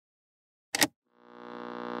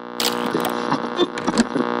Gather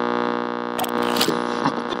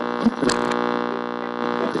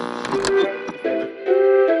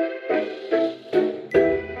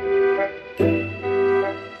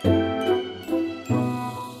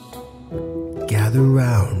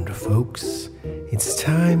round, folks. It's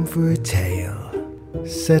time for a tale.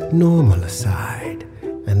 Set normal aside,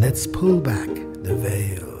 and let's pull back the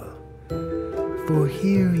veil. For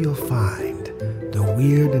here you'll find the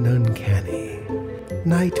weird and uncanny.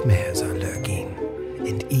 Nightmares are lurking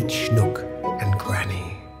in each nook and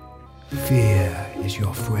cranny. Fear is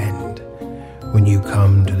your friend. When you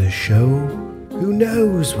come to the show, who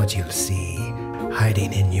knows what you'll see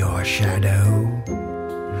hiding in your shadow?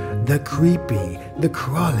 The creepy, the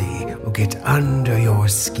crawly will get under your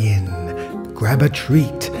skin. Grab a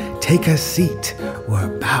treat, take a seat,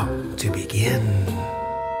 we're about to begin.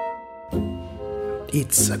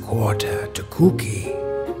 It's a quarter to kooky.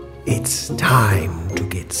 It's time to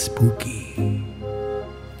get spooky.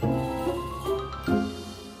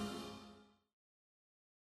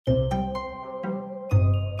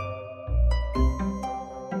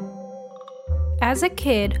 As a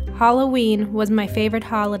kid, Halloween was my favorite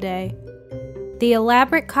holiday. The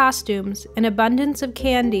elaborate costumes and abundance of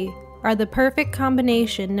candy are the perfect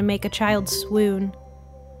combination to make a child swoon.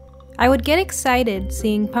 I would get excited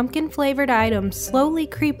seeing pumpkin-flavored items slowly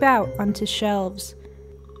creep out onto shelves.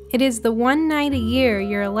 It is the one night a year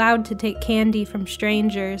you're allowed to take candy from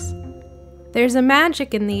strangers. There's a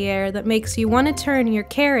magic in the air that makes you want to turn your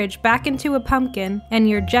carriage back into a pumpkin and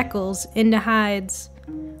your Jekylls into Hydes.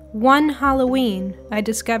 One Halloween, I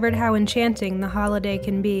discovered how enchanting the holiday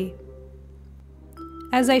can be.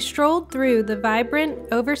 As I strolled through the vibrant,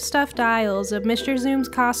 overstuffed aisles of Mr. Zoom's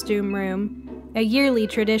costume room, a yearly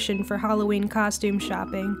tradition for Halloween costume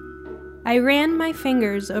shopping, I ran my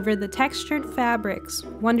fingers over the textured fabrics,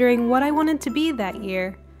 wondering what I wanted to be that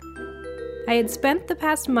year. I had spent the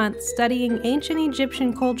past month studying ancient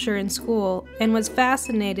Egyptian culture in school and was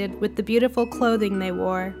fascinated with the beautiful clothing they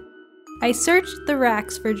wore. I searched the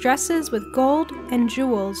racks for dresses with gold and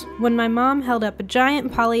jewels when my mom held up a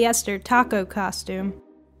giant polyester taco costume.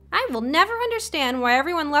 I will never understand why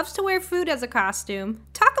everyone loves to wear food as a costume.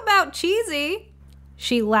 Talk about cheesy!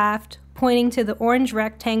 She laughed, pointing to the orange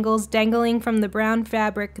rectangles dangling from the brown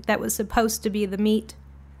fabric that was supposed to be the meat.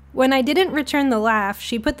 When I didn't return the laugh,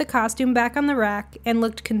 she put the costume back on the rack and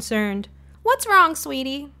looked concerned. What's wrong,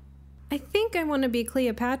 sweetie? I think I want to be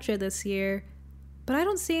Cleopatra this year, but I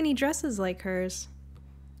don't see any dresses like hers.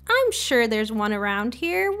 I'm sure there's one around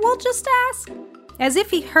here. We'll just ask. As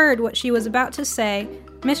if he heard what she was about to say,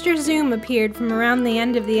 Mr. Zoom appeared from around the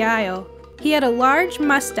end of the aisle. He had a large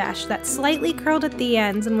mustache that slightly curled at the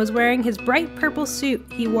ends and was wearing his bright purple suit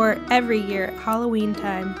he wore every year at Halloween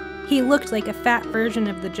time. He looked like a fat version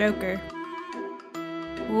of the Joker.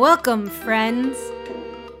 Welcome, friends.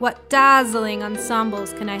 What dazzling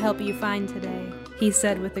ensembles can I help you find today? He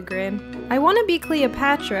said with a grin. I want to be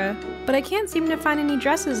Cleopatra, but I can't seem to find any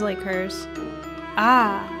dresses like hers.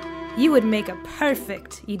 Ah, you would make a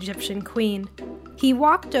perfect Egyptian queen. He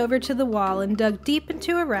walked over to the wall and dug deep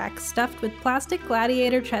into a rack stuffed with plastic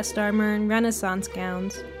gladiator chest armor and Renaissance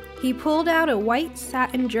gowns. He pulled out a white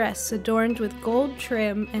satin dress adorned with gold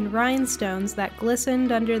trim and rhinestones that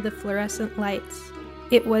glistened under the fluorescent lights.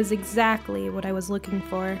 It was exactly what I was looking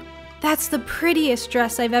for. That's the prettiest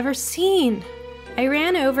dress I've ever seen! I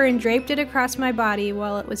ran over and draped it across my body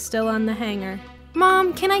while it was still on the hanger.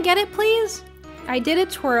 Mom, can I get it, please? I did a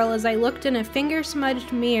twirl as I looked in a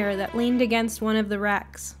finger-smudged mirror that leaned against one of the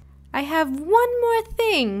racks. I have one more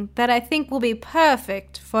thing that I think will be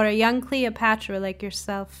perfect for a young Cleopatra like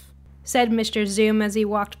yourself, said Mr. Zoom as he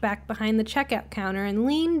walked back behind the checkout counter and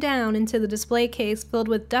leaned down into the display case filled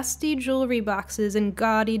with dusty jewelry boxes and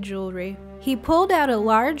gaudy jewelry. He pulled out a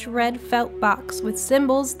large red felt box with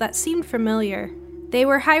symbols that seemed familiar. They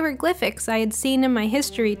were hieroglyphics I had seen in my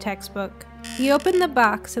history textbook. He opened the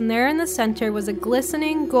box, and there in the center was a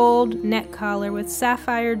glistening gold neck collar with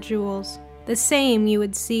sapphire jewels, the same you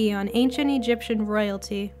would see on ancient Egyptian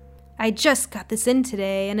royalty. I just got this in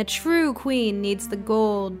today, and a true queen needs the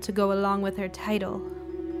gold to go along with her title.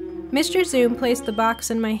 Mr. Zoom placed the box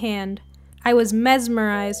in my hand. I was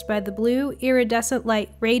mesmerized by the blue, iridescent light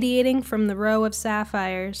radiating from the row of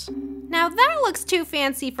sapphires. Now that looks too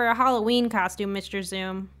fancy for a Halloween costume, Mr.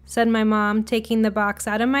 Zoom, said my mom, taking the box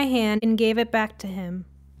out of my hand and gave it back to him.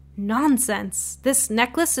 Nonsense! This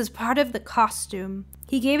necklace is part of the costume.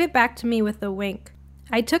 He gave it back to me with a wink.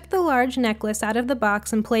 I took the large necklace out of the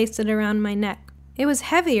box and placed it around my neck. It was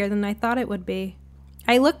heavier than I thought it would be.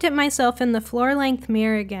 I looked at myself in the floor-length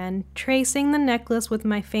mirror again, tracing the necklace with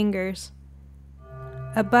my fingers.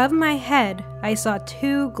 Above my head, I saw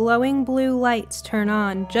 2 glowing blue lights turn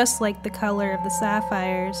on, just like the color of the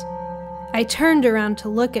sapphires. I turned around to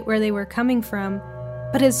look at where they were coming from,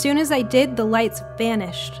 but as soon as I did, the lights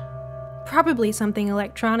vanished. Probably something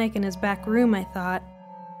electronic in his back room, I thought.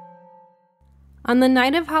 On the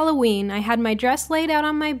night of Halloween, I had my dress laid out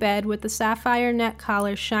on my bed with the sapphire neck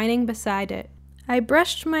collar shining beside it. I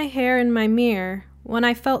brushed my hair in my mirror when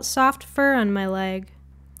I felt soft fur on my leg.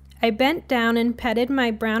 I bent down and petted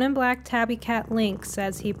my brown and black tabby cat Lynx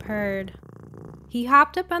as he purred. He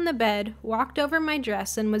hopped up on the bed, walked over my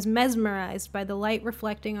dress, and was mesmerized by the light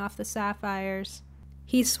reflecting off the sapphires.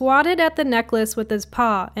 He swatted at the necklace with his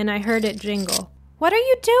paw, and I heard it jingle. "What are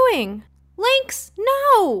you doing? Lynx,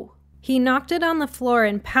 no!" He knocked it on the floor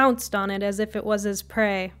and pounced on it as if it was his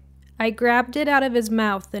prey. I grabbed it out of his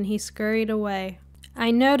mouth, and he scurried away.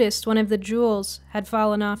 I noticed one of the jewels had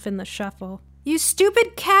fallen off in the shuffle. "You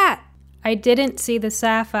stupid cat!" I didn't see the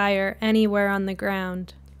sapphire anywhere on the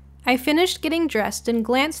ground. I finished getting dressed and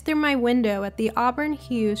glanced through my window at the auburn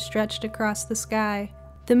hues stretched across the sky.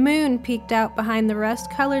 The moon peeked out behind the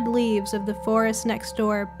rust-colored leaves of the forest next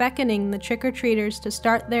door, beckoning the trick-or-treaters to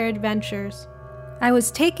start their adventures. I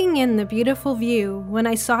was taking in the beautiful view when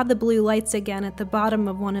I saw the blue lights again at the bottom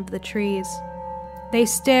of one of the trees. They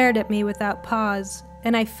stared at me without pause,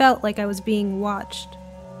 and I felt like I was being watched.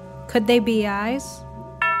 Could they be eyes?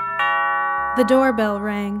 The doorbell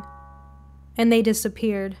rang, and they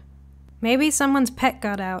disappeared. Maybe someone's pet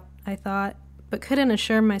got out, I thought, but couldn't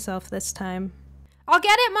assure myself this time. "I'll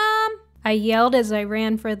get it, Mom!" I yelled as I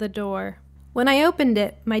ran for the door. When I opened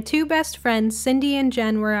it, my 2 best friends, Cindy and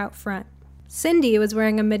Jen, were out front. Cindy was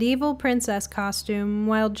wearing a medieval princess costume,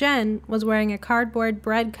 while Jen was wearing a cardboard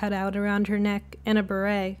bread cutout around her neck and a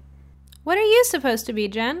beret. "What are you supposed to be,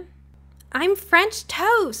 Jen?" "I'm French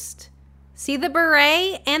toast. See the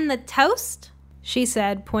beret and the toast?" she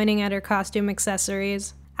said, pointing at her costume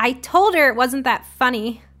accessories. "I told her it wasn't that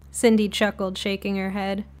funny," Cindy chuckled, shaking her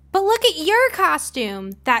head. "But look at your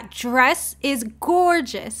costume. That dress is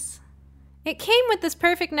gorgeous." "It came with this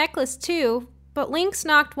perfect necklace, too, but Lynx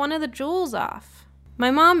knocked one of the jewels off." My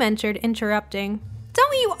mom entered, interrupting.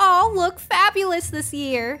 "Don't you all look fabulous this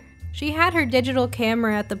year?" She had her digital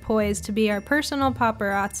camera at the poise to be our personal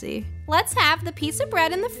paparazzi. "Let's have the piece of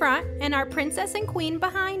bread in the front and our princess and queen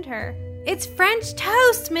behind her." "It's French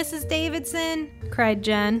toast, Mrs. Davidson," cried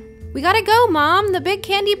Jen. "We gotta go, Mom. The big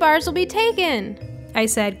candy bars will be taken," I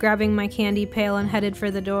said, grabbing my candy pail and headed for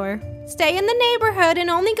the door. "Stay in the neighborhood and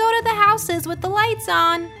only go to the houses with the lights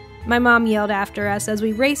on," my mom yelled after us as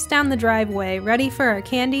we raced down the driveway, ready for our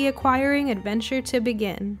candy-acquiring adventure to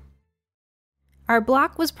begin. Our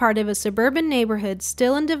block was part of a suburban neighborhood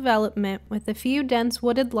still in development with a few dense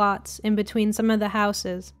wooded lots in between some of the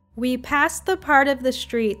houses. We passed the part of the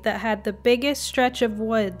street that had the biggest stretch of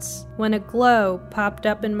woods when a glow popped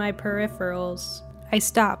up in my peripherals. I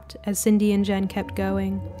stopped as Cindy and Jen kept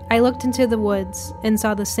going. I looked into the woods and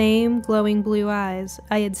saw the same glowing blue eyes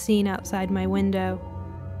I had seen outside my window.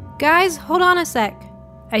 "Guys, hold on a sec,"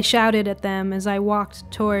 I shouted at them as I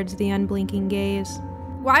walked towards the unblinking gaze.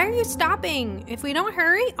 "Why are you stopping? If we don't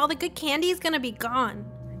hurry, all the good candy is gonna be gone."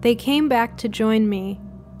 They came back to join me,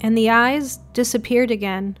 and the eyes disappeared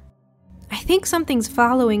again. I think something's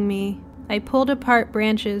following me. I pulled apart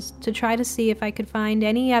branches to try to see if I could find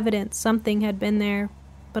any evidence something had been there,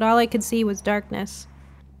 but all I could see was darkness.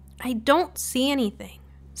 "I don't see anything,"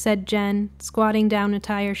 said Jen, squatting down to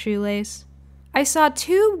tie her shoelace. "I saw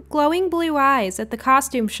 2 glowing blue eyes at the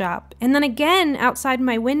costume shop, and then again outside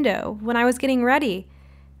my window when I was getting ready.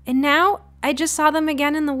 And now I just saw them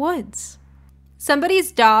again in the woods."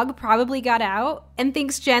 "Somebody's dog probably got out and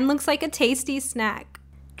thinks Jen looks like a tasty snack,"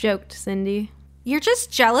 joked Cindy. "You're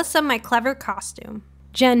just jealous of my clever costume."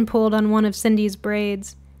 Jen pulled on one of Cindy's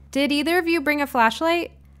braids. "Did either of you bring a flashlight?"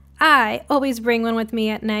 "I always bring one with me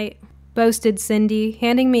at night," boasted Cindy,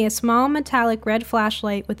 handing me a small metallic red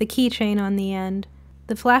flashlight with a keychain on the end.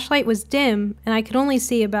 The flashlight was dim, and I could only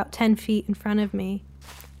see about 10 feet in front of me.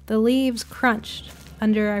 The leaves crunched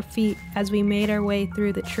under our feet as we made our way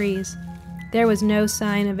through the trees. There was no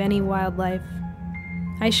sign of any wildlife.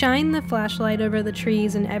 I shined the flashlight over the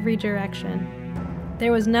trees in every direction.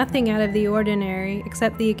 There was nothing out of the ordinary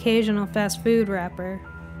except the occasional fast food wrapper.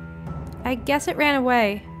 "I guess it ran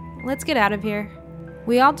away. Let's get out of here."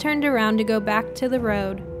 We all turned around to go back to the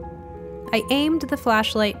road. I aimed the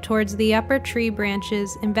flashlight towards the upper tree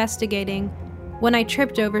branches, investigating, when I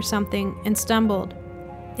tripped over something and stumbled.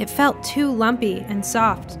 It felt too lumpy and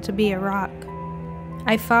soft to be a rock.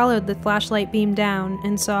 I followed the flashlight beam down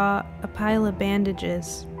and saw a pile of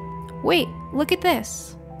bandages. "Wait, look at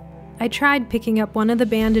this." I tried picking up one of the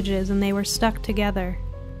bandages and they were stuck together.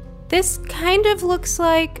 This kind of looks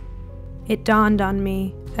like... It dawned on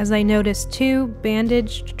me as I noticed 2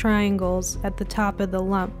 bandaged triangles at the top of the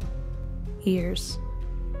lump. Ears.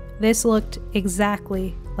 This looked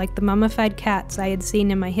exactly like the mummified cats I had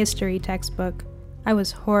seen in my history textbook. I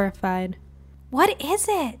was horrified. "What is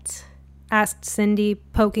it?" asked Cindy,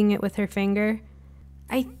 poking it with her finger.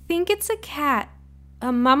 "I think it's a cat.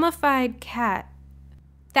 A mummified cat."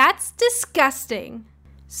 "That's disgusting."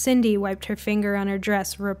 Cindy wiped her finger on her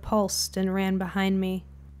dress, repulsed, and ran behind me.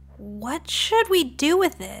 "What should we do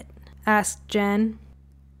with it?" asked Jen.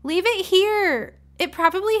 "Leave it here. It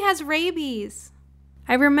probably has rabies."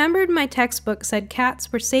 I remembered my textbook said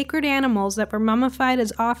cats were sacred animals that were mummified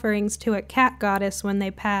as offerings to a cat goddess when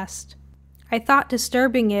they passed. I thought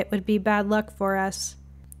disturbing it would be bad luck for us.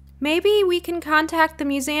 Maybe we can contact the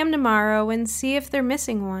museum tomorrow and see if they're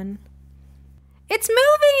missing one. "It's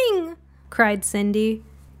moving!" cried Cindy.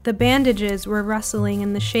 The bandages were rustling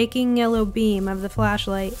in the shaking yellow beam of the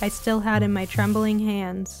flashlight I still had in my trembling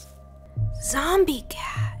hands. "Zombie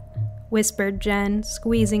cat," whispered Jen,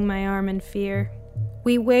 squeezing my arm in fear.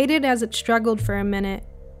 We waited as it struggled for a minute,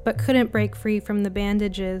 but couldn't break free from the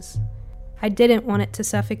bandages. I didn't want it to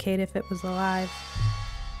suffocate if it was alive.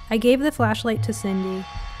 I gave the flashlight to Cindy.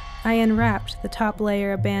 I unwrapped the top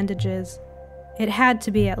layer of bandages. It had to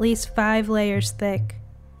be at least 5 layers thick.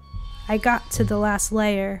 I got to the last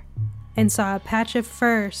layer and saw a patch of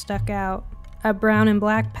fur stuck out, a brown and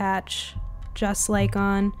black patch, just like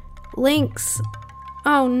on Lynx.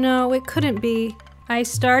 Oh no, it couldn't be. I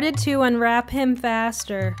started to unwrap him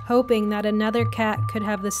faster, hoping that another cat could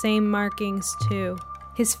have the same markings too.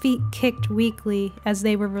 His feet kicked weakly as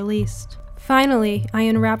they were released. Finally, I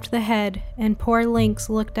unwrapped the head, and poor Lynx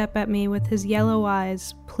looked up at me with his yellow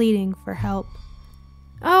eyes, pleading for help.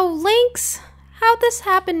 "Oh, Lynx! How'd this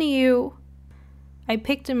happen to you?" I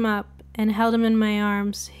picked him up and held him in my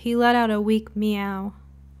arms. He let out a weak meow.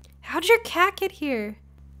 "How'd your cat get here?"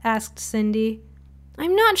 asked Cindy.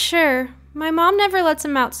 "I'm not sure. My mom never lets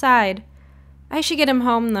him outside. I should get him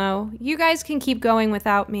home, though. You guys can keep going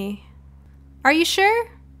without me." "Are you sure?"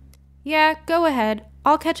 "Yeah, go ahead.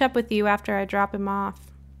 I'll catch up with you after I drop him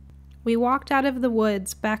off." We walked out of the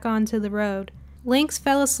woods back onto the road. Lynx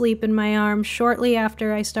fell asleep in my arms shortly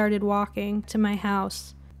after I started walking to my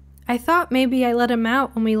house. I thought maybe I let him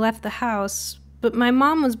out when we left the house, but my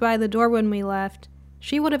mom was by the door when we left.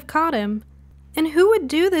 She would have caught him. And who would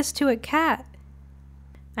do this to a cat?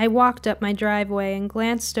 I walked up my driveway and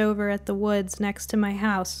glanced over at the woods next to my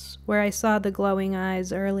house, where I saw the glowing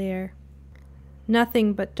eyes earlier.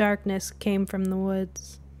 Nothing but darkness came from the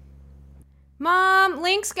woods. "Mom,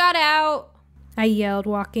 Lynx got out!" I yelled,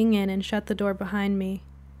 walking in, and shut the door behind me.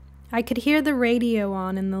 I could hear the radio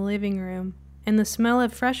on in the living room, and the smell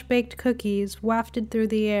of fresh-baked cookies wafted through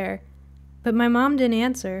the air, but my mom didn't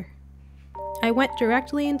answer. I went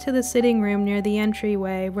directly into the sitting room near the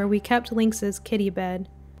entryway where we kept Lynx's kitty bed.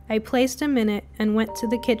 I placed him in it and went to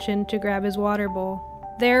the kitchen to grab his water bowl.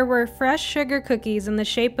 There were fresh sugar cookies in the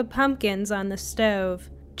shape of pumpkins on the stove,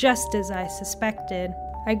 just as I suspected.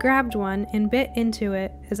 I grabbed one and bit into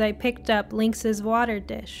it as I picked up Lynx's water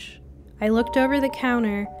dish. I looked over the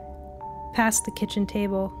counter, past the kitchen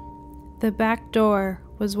table. The back door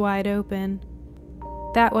was wide open.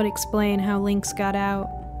 That would explain how Lynx got out.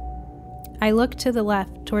 I looked to the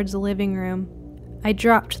left towards the living room. I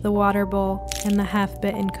dropped the water bowl and the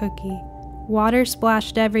half-bitten cookie. Water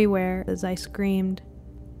splashed everywhere as I screamed.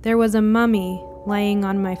 There was a mummy laying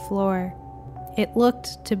on my floor. It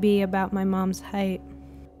looked to be about my mom's height.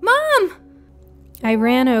 "Mom!" I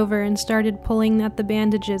ran over and started pulling at the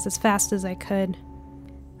bandages as fast as I could.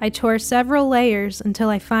 I tore several layers until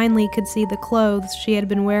I finally could see the clothes she had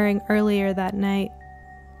been wearing earlier that night.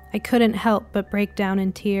 I couldn't help but break down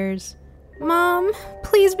in tears. "Mom,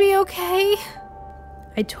 please be okay."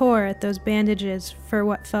 I tore at those bandages for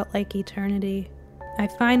what felt like eternity. I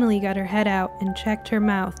finally got her head out and checked her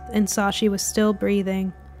mouth and saw she was still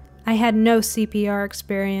breathing. I had no CPR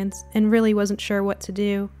experience and really wasn't sure what to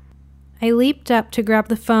do. I leaped up to grab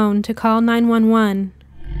the phone to call 911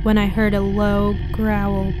 when I heard a low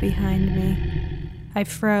growl behind me. I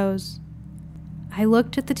froze. I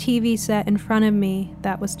looked at the TV set in front of me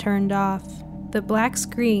that was turned off. The black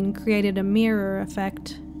screen created a mirror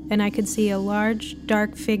effect, and I could see a large,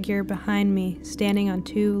 dark figure behind me standing on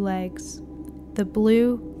 2 legs. The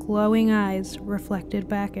blue, glowing eyes reflected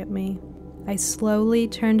back at me. I slowly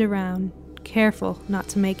turned around, careful not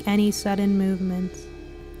to make any sudden movements.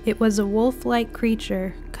 It was a wolf-like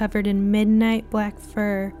creature covered in midnight black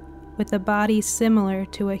fur with a body similar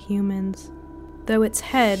to a human's, though its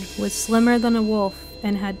head was slimmer than a wolf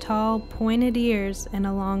and had tall, pointed ears and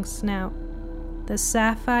a long snout. The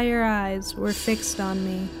sapphire eyes were fixed on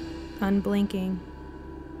me, unblinking.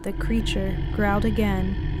 The creature growled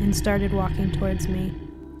again and started walking towards me.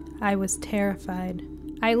 I was terrified.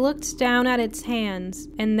 I looked down at its hands,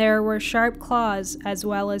 and there were sharp claws as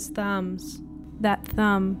well as thumbs. That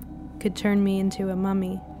thumb could turn me into a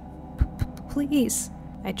mummy. Please,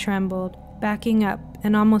 I trembled, backing up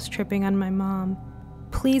and almost tripping on my mom.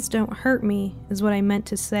 Please don't hurt me, is what I meant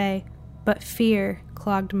to say, but fear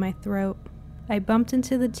clogged my throat. I bumped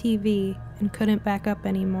into the TV and couldn't back up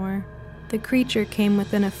anymore. The creature came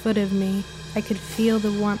within a foot of me. I could feel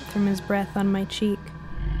the warmth from his breath on my cheek,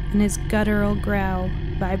 and his guttural growl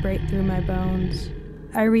vibrate through my bones.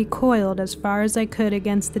 I recoiled as far as I could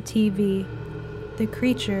against the TV. The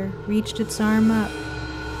creature reached its arm up,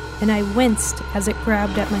 and I winced as it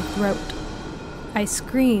grabbed at my throat. I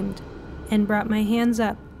screamed and brought my hands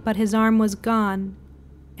up, but his arm was gone,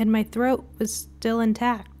 and my throat was still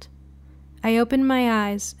intact. I opened my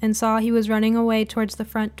eyes and saw he was running away towards the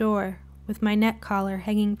front door, with my neck collar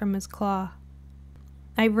hanging from his claw.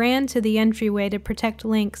 I ran to the entryway to protect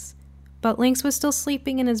Lynx, but Lynx was still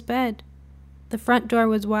sleeping in his bed. The front door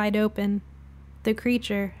was wide open. The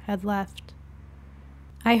creature had left.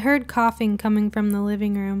 I heard coughing coming from the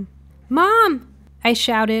living room. "Mom!" I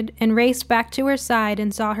shouted and raced back to her side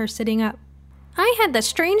and saw her sitting up. "I had the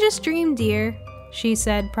strangest dream, dear," she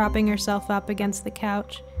said, propping herself up against the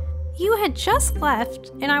couch. "You had just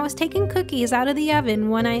left, and I was taking cookies out of the oven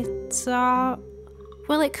when I saw...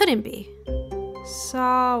 Well, it couldn't be."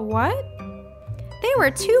 "Saw what?" "There were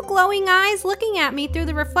two glowing eyes looking at me through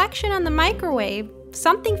the reflection on the microwave.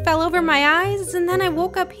 Something fell over my eyes, and then I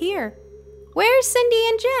woke up here. Where's Cindy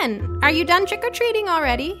and Jen? Are you done trick-or-treating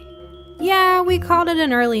already?" "Yeah, we called it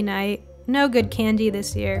an early night. No good candy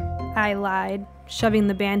this year," I lied, shoving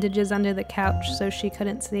the bandages under the couch so she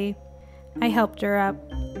couldn't see. I helped her up.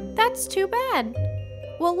 "That's too bad.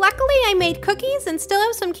 Well, luckily I made cookies and still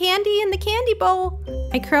have some candy in the candy bowl."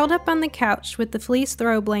 I curled up on the couch with the fleece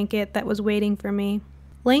throw blanket that was waiting for me.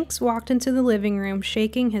 Lynx walked into the living room,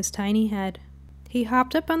 shaking his tiny head. He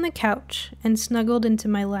hopped up on the couch and snuggled into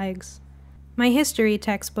my legs. My history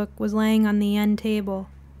textbook was laying on the end table.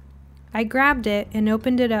 I grabbed it and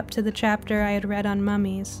opened it up to the chapter I had read on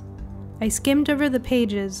mummies. I skimmed over the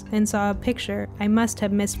pages and saw a picture I must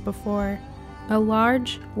have missed before. A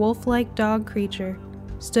large, wolf-like dog creature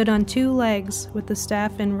stood on two legs with the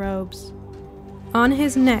staff and robes. On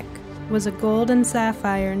his neck was a gold and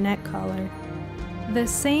sapphire neck collar, the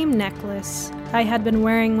same necklace I had been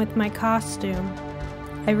wearing with my costume.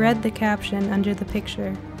 I read the caption under the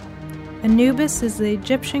picture. "Anubis is the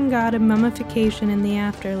Egyptian god of mummification in the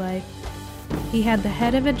afterlife. He had the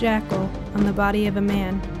head of a jackal on the body of a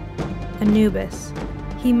man. Anubis.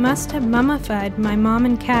 He must have mummified my mom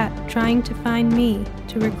and cat trying to find me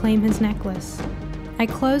to reclaim his necklace." I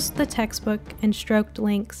closed the textbook and stroked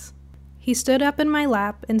Lynx. He stood up in my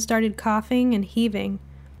lap and started coughing and heaving.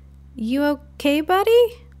 "You okay, buddy?"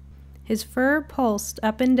 His fur pulsed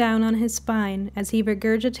up and down on his spine as he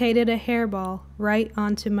regurgitated a hairball right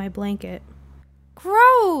onto my blanket.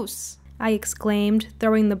 "Gross!" I exclaimed,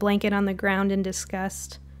 throwing the blanket on the ground in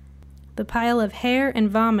disgust. The pile of hair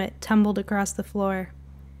and vomit tumbled across the floor.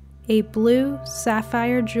 A blue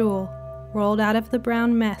sapphire jewel rolled out of the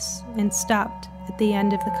brown mess and stopped at the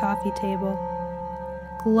end of the coffee table.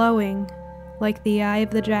 Glowing like the eye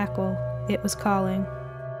of the jackal, it was calling.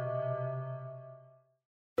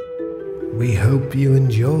 We hope you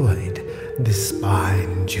enjoyed this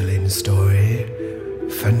spine-chilling story,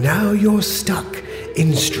 for now you're stuck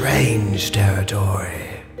in strange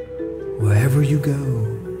territory. Wherever you go,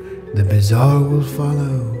 the bizarre will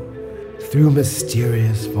follow, through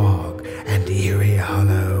mysterious fog and eerie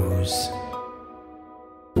hollows.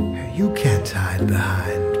 You can't hide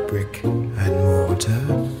behind brick and mortar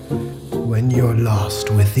when you're lost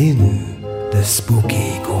within the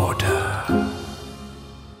spooky quarter.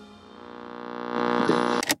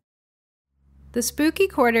 The Spooky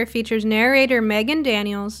Quarter features narrator Megan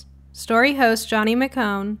Daniels, story host Johnny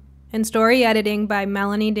McCone, and story editing by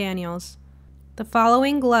Melanie Daniels. The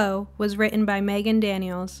following Glow was written by Megan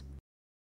Daniels,